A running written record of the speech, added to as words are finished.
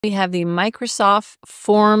We have the Microsoft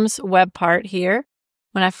Forms web part here.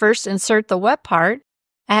 When I first insert the web part,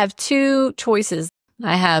 I have two choices.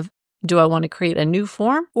 I have, do I want to create a new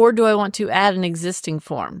form or do I want to add an existing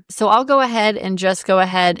form? So I'll go ahead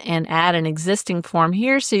and add an existing form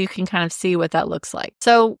here so you can kind of see what that looks like.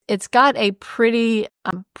 So it's got a pretty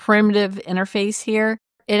primitive interface here.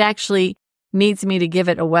 It actually needs me to give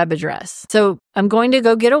it a web address. So I'm going to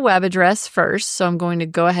go get a web address first. So I'm going to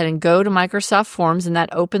go ahead and go to Microsoft Forms, and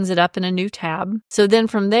that opens it up in a new tab. So then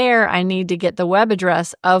from there, I need to get the web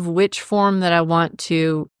address of which form that I want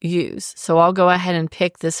to use. So I'll go ahead and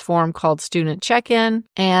pick this form called Student Check-in,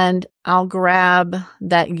 and I'll grab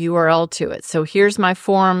that URL to it. So here's my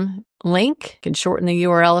form link. I can shorten the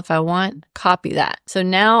URL if I want, copy that. So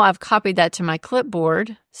now I've copied that to my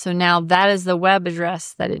clipboard. So now that is the web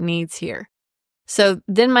address that it needs here. So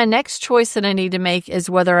then my next choice that I need to make is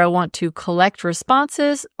whether I want to collect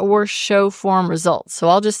responses or show form results. So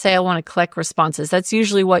I'll just say I want to collect responses. That's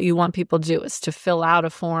usually what you want people to do, is to fill out a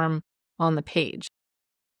form on the page.